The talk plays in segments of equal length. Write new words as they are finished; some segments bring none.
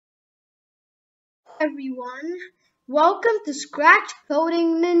everyone. Welcome to Scratch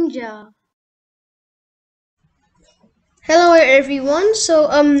Coding Ninja. Hello everyone.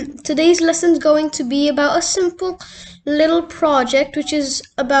 Today's lesson is going to be about a simple little project which is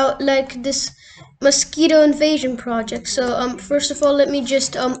about like this mosquito invasion project. First of all, let me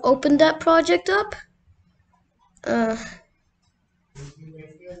just open that project up. Uh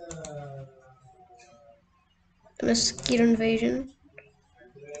Mosquito invasion.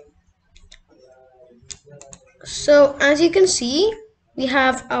 So as you can see, we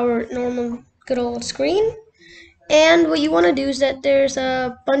have our normal good old screen. And what you want to do is that there's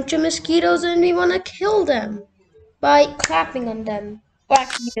a bunch of mosquitoes and we want to kill them by clapping on them. Or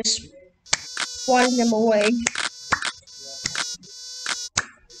actually just swatting them away.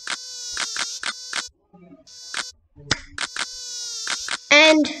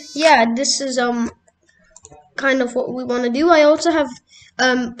 And yeah, this is kind of what we want to do. I also have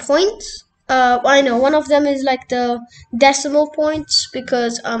points. I know one of them is like the decimal points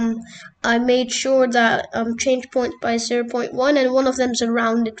because I made sure that change points by 0.1, and one of them is a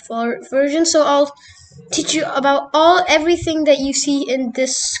rounded version. So I'll teach you about everything that you see in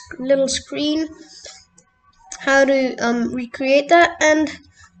this little screen, how to recreate that, and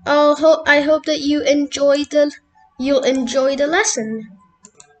I hope that you'll enjoy the lesson.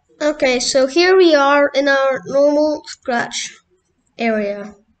 Okay, so here we are in our normal Scratch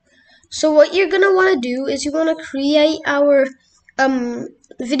area. So what you're gonna want to do is you want to create our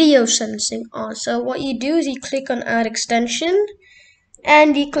video sensing on. So what you do is you click on Add Extension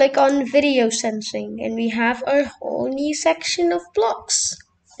and you click on Video Sensing, and we have a whole new section of blocks.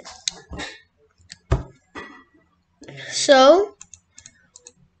 So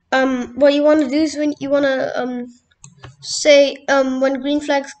what you want to do is when you want to say when green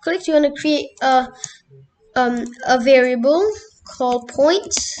flags clicked, you want to create a variable called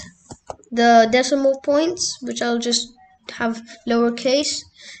points, the decimal points, which I'll just have lowercase,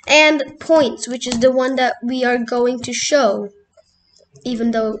 and points, which is the one that we are going to show,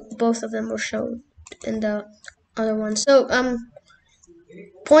 even though both of them were shown in the other one. So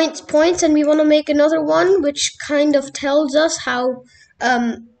points, and we want to make another one which kind of tells us how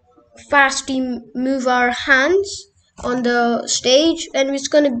fast we move our hands on the stage, and it's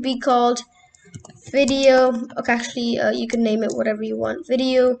going to be called video. Okay, actually, you can name it whatever you want.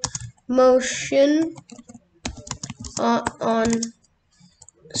 Video motion on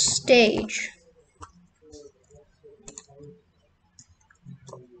stage.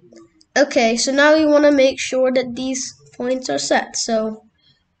 Okay, so now we want to make sure that these points are set. So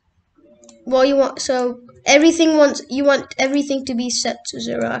you want everything to be set to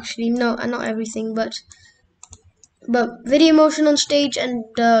 0. Actually, no, not everything, but video motion on stage and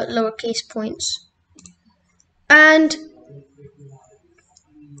the lowercase points. And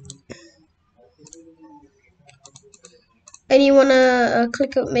you wanna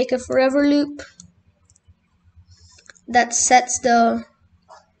make a forever loop that sets the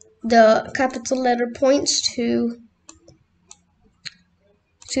capital letter points to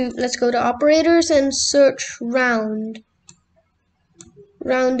let's go to operators and search rounded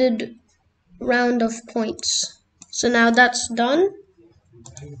round of points. So now that's done.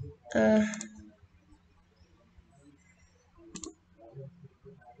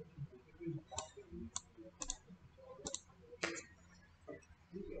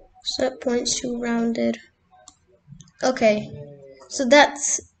 Set points to rounded. Okay, so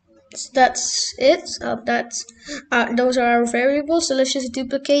that's it. Those are our variables. So let's just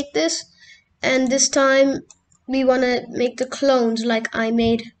duplicate this, and this time we want to make the clones like I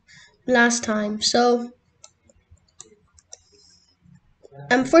made last time. So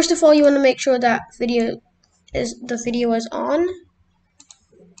first of all, you want to make sure that the video is on,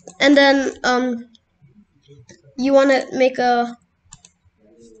 and then you want to make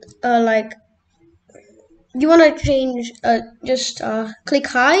you want to change click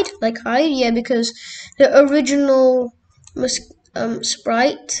hide, yeah, because the original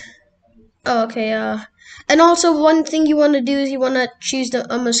sprite. Oh, okay. And also one thing you want to do is you want to choose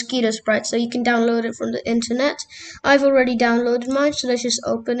a mosquito sprite, so you can download it from the internet. I've already downloaded mine, so let's just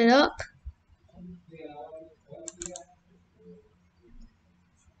open it up.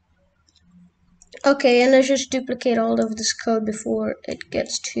 Okay, and let's just duplicate all of this code before it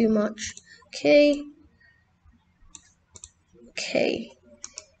gets too much. Okay,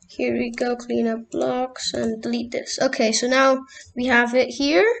 here we go. Clean up blocks and delete this. Okay, so now we have it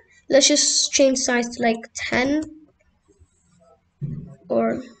here. Let's just change size to like 10,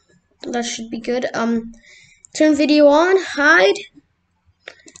 or that should be good. Turn video on, hide,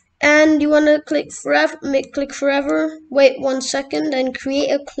 and you want to click forever. Wait 1 second and create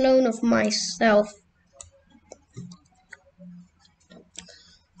a clone of myself.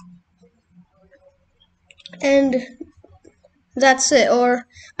 And that's it. Or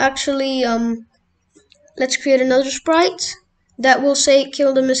actually, let's create another sprite that will say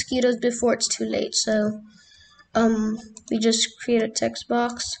kill the mosquitoes before it's too late. So we just create a text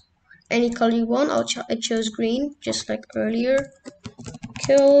box, any color you want. I chose green, just like earlier.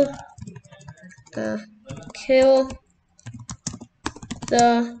 Kill kill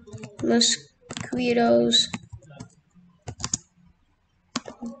the mosquitoes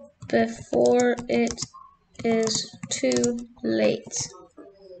before it is too late.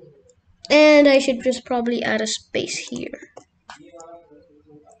 And I should just probably add a space here.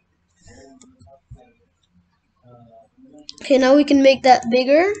 Okay, now we can make that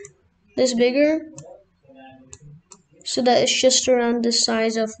bigger, this bigger, so that it's just around the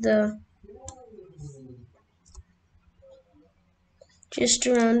size of just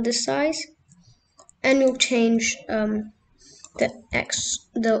around this size. And we'll change the x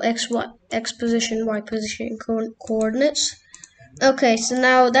position, y position coordinates. Okay, so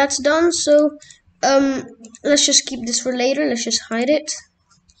now that's done. So let's just keep this for later. Let's just hide it.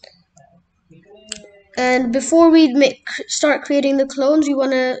 And before we start creating the clones, we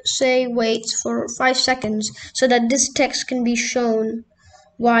want to say wait for 5 seconds so that this text can be shown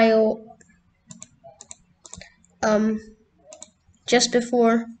while just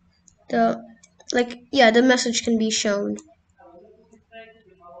before the the message can be shown.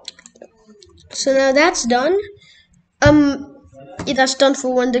 So now that's done. That's done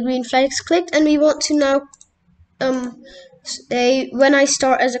for when the green flag is clicked, and we want to now say when I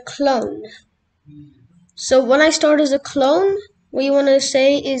start as a clone. So when I start as a clone, what you want to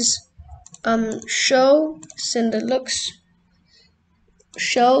say is show send the looks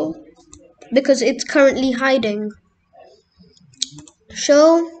show, because it's currently hiding.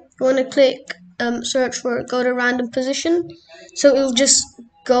 Show, you want to click search for go to random position, so it'll just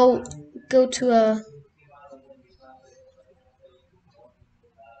go to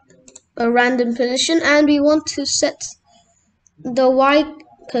a random position, and we want to set the Y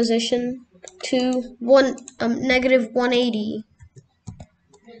position to negative 180.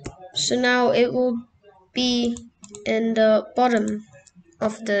 So now it will be in the bottom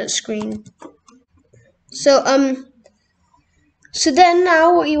of the screen. So then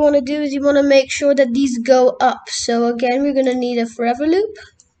now what you want to do is you want to make sure that these go up. So again, we're going to need a forever loop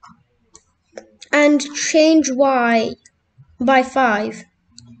and change Y by 5.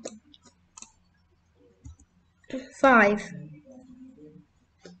 5.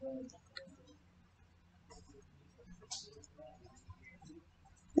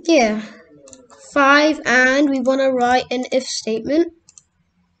 Yeah, 5, and we want to write an if statement.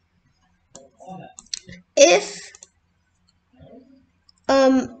 If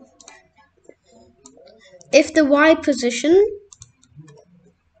the Y position,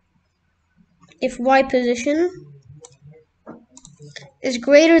 if Y position is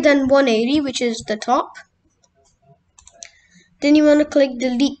greater than 180, which is the top, then you want to click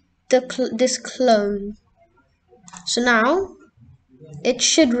delete this clone. So now it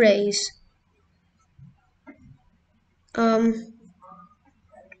should raise.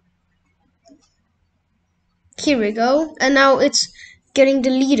 Here we go, and now it's getting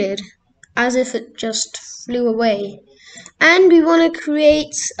deleted as if it just flew away. And we want to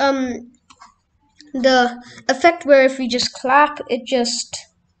create the effect where if we just clap, it just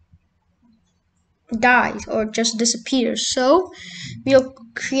dies or just disappears. So we'll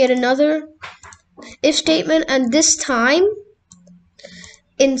create another if statement, and this time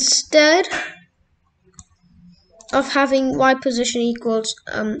instead of having Y position equals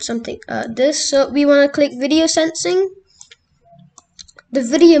something this, so we want to click video sensing. The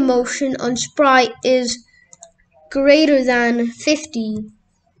video motion on sprite is greater than 50.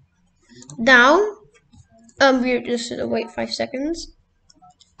 Now we're just wait 5 seconds.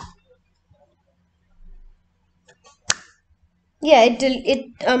 Yeah,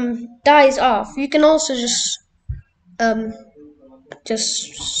 it dies off. You can also just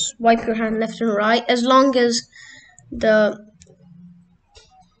swipe your hand left and right, as long as the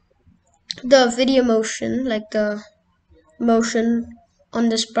video motion, like the motion on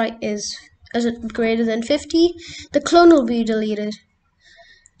the sprite is greater than 50, the clone will be deleted.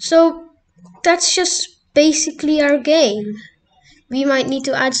 So that's just basically our game. We might need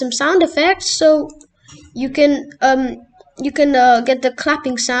to add some sound effects, so you can get the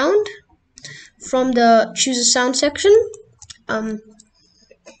clapping sound from the choose a sound section.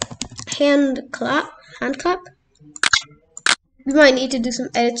 Hand clap. We might need to do some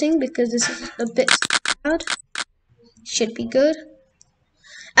editing because this is a bit loud. Should be good.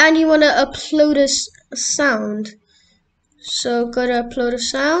 And you want to upload a sound. So go to upload a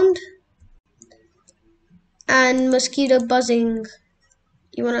sound. and mosquito buzzing.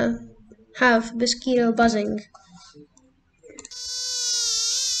 You want to have mosquito buzzing.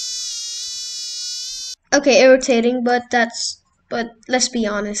 Okay, irritating, but let's be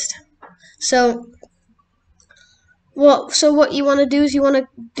honest. So what you want to do is you want to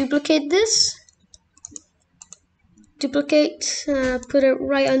duplicate this. Duplicate, put it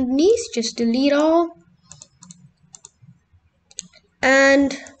right underneath, just delete all.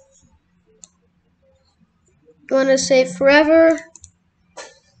 And you want to say forever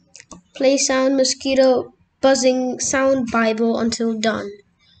play sound mosquito buzzing sound Bible until done.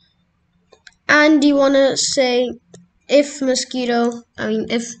 And you want to say if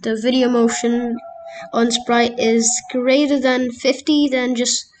the video motion on sprite is greater than 50, then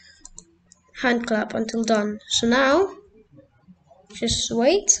just hand clap until done. So now, just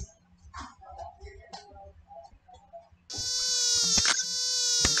wait.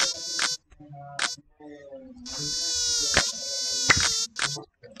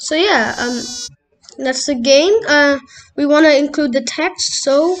 So yeah, that's the game. We want to include the text.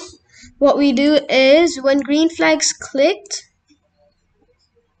 So what we do is when green flag's clicked,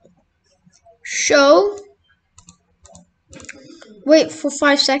 show, wait for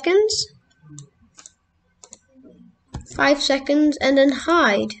 5 seconds, 5 seconds, and then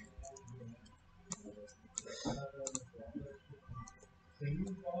hide.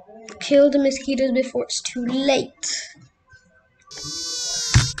 Kill the mosquitoes before it's too late.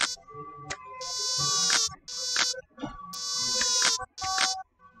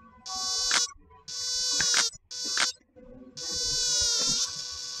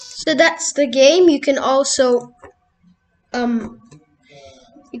 So that's the game. You can also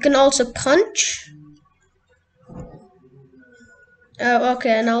punch.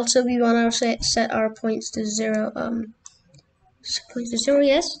 Okay, and also we want to set our points to 0. Points to 0,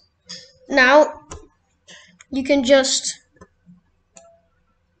 yes. Now you can just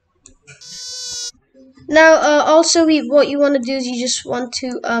also what you want to do is you just want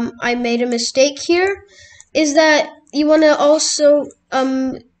to I made a mistake here, is that you want to also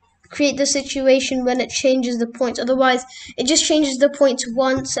create the situation when it changes the points. Otherwise it just changes the points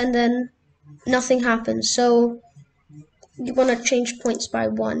once and then nothing happens. So you want to change points by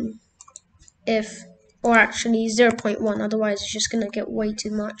 1, or actually 0.1, otherwise it's just gonna get way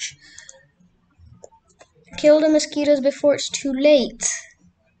too much. Kill the mosquitoes before it's too late.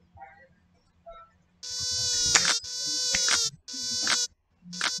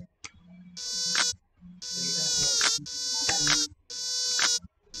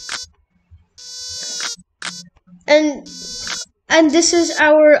 And this is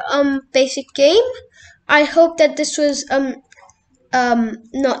our basic game. I hope that this was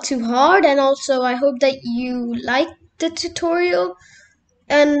not too hard, and also I hope that you liked the tutorial,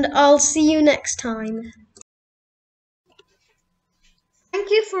 and I'll see you next time. Thank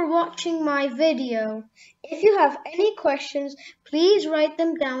you for watching my video. If you have any questions, please write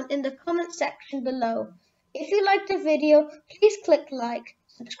them down in the comment section below. If you liked the video, please click like,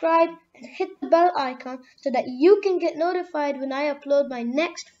 subscribe, and hit the bell icon so that you can get notified when I upload my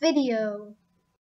next video.